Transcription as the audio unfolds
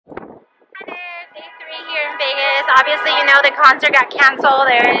Obviously, you know, the concert got canceled.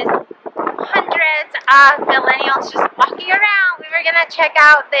 There's hundreds of millennials just walking around. We were gonna check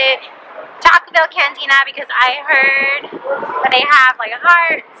out the Taco Bell Cantina because I heard that they have like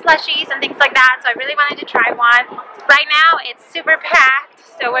heart slushies and things like that, so I really wanted to try one. Right now it's super packed,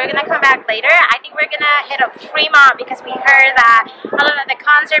 so we're gonna come back later. I think we're gonna hit up Fremont because we heard that a lot of the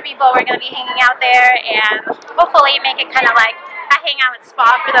concert people were gonna be hanging out there, and hopefully make it kind of like a hangout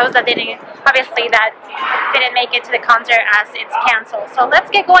spot for those that didn't make it to the concert as it's canceled. So let's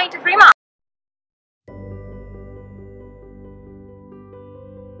get going to Fremont.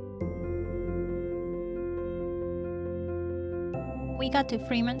 We got to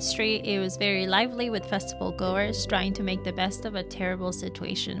Fremont Street. It was very lively with festival goers trying to make the best of a terrible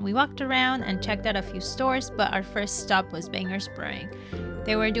situation. We walked around and checked out a few stores, but our first stop was Banger's Brewing.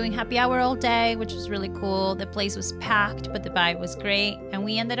 They were doing happy hour all day, which was really cool. The place was packed, but the vibe was great, and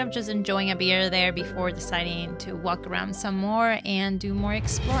we ended up just enjoying a beer there before deciding to walk around some more and do more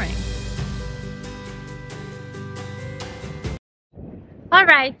exploring.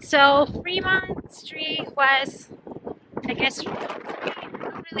 Alright, so Fremont Street was, I guess, I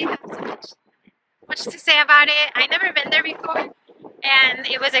don't really have so much to say about it. I've never been there before, and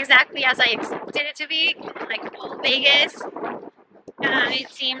it was exactly as I expected it to be, like old Vegas. It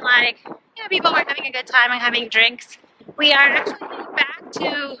seemed like, yeah, people were having a good time and having drinks. We are actually heading back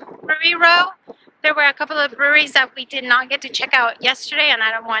to Brewery Row. There were a couple of breweries that we did not get to check out yesterday, and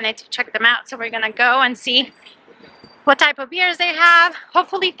I don't wanted to check them out, so we're gonna go and see what type of beers they have,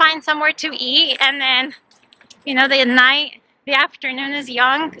 hopefully find somewhere to eat, and then, you know, the afternoon is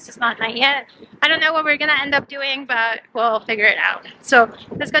young because it's not night yet. I don't know what we're gonna end up doing, but we'll figure it out. So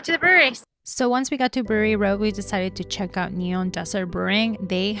let's go to the breweries. So once we got to Brewery Row, we decided to check out Neon Desert Brewing.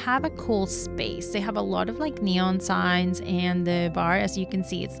 They have a cool space. They have a lot of like neon signs, and the bar, as you can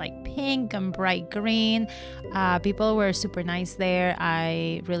see, it's like pink and bright green. People were super nice there.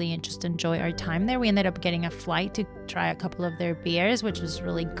 I really just enjoyed our time there. We ended up getting a flight to try a couple of their beers, which was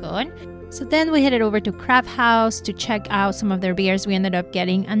really good. So then we headed over to CraftHause to check out some of their beers. We ended up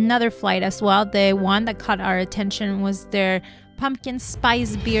getting another flight as well. The one that caught our attention was their pumpkin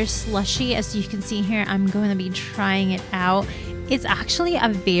spice beer slushy. As you can see here, I'm going to be trying it out. It's actually a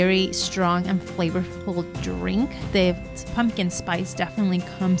very strong and flavorful drink. The pumpkin spice definitely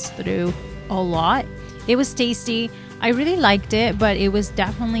comes through a lot. It was tasty. I really liked it, but it was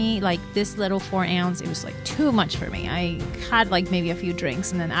definitely like this little 4 ounce. It was like too much for me. I had like maybe a few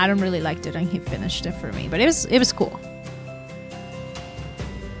drinks, and then Adam really liked it and he finished it for me. But it was cool.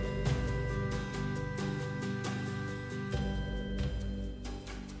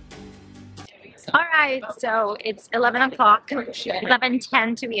 Alright, so it's 11 o'clock,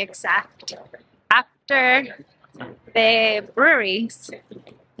 11:10 to be exact. After the breweries,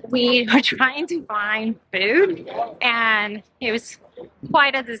 we were trying to find food, and it was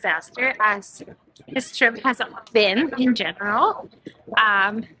quite a disaster, as this trip has been in general.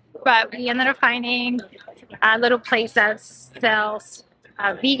 But we ended up finding a little place that sells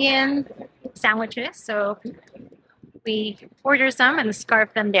vegan sandwiches, so we ordered some and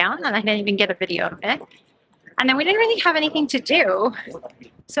scarfed them down, and I didn't even get a video of it. And then we didn't really have anything to do,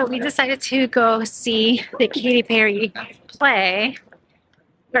 so we decided to go see the Katy Perry play,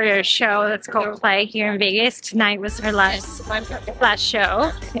 or a show that's called Play here in Vegas. Tonight was her last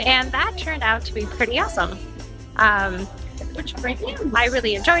show, and that turned out to be pretty awesome. I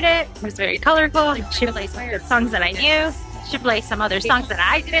really enjoyed it. It was very colorful. She played some good songs that I knew. She played some other songs that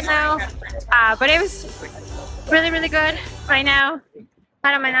I didn't know, but it was really, really good. Right now,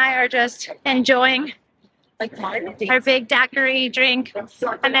 Adam and I are just enjoying our big daiquiri drink,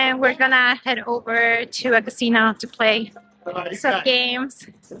 and then we're gonna head over to a casino to play some games,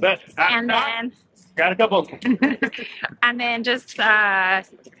 and then got a couple. and then just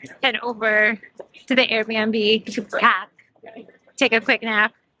head over to the Airbnb to pack, take a quick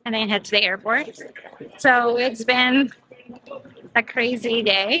nap, and then head to the airport. So it's been a crazy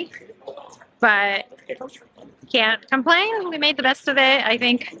day, but can't complain. We made the best of it. I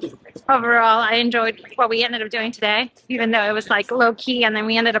think overall I enjoyed what we ended up doing today, even though it was like low key, and then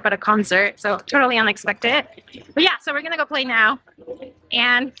we ended up at a concert, so totally unexpected. But yeah, so we're gonna go play now,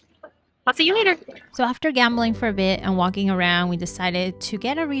 and I'll see you later. So after gambling for a bit and walking around, we decided to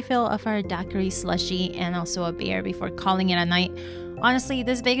get a refill of our daiquiri slushy and also a beer before calling it a night. Honestly,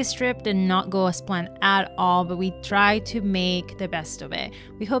 this Vegas trip did not go as planned at all, but we tried to make the best of it.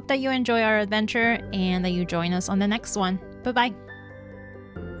 We hope that you enjoy our adventure and that you join us on the next one. Bye-bye.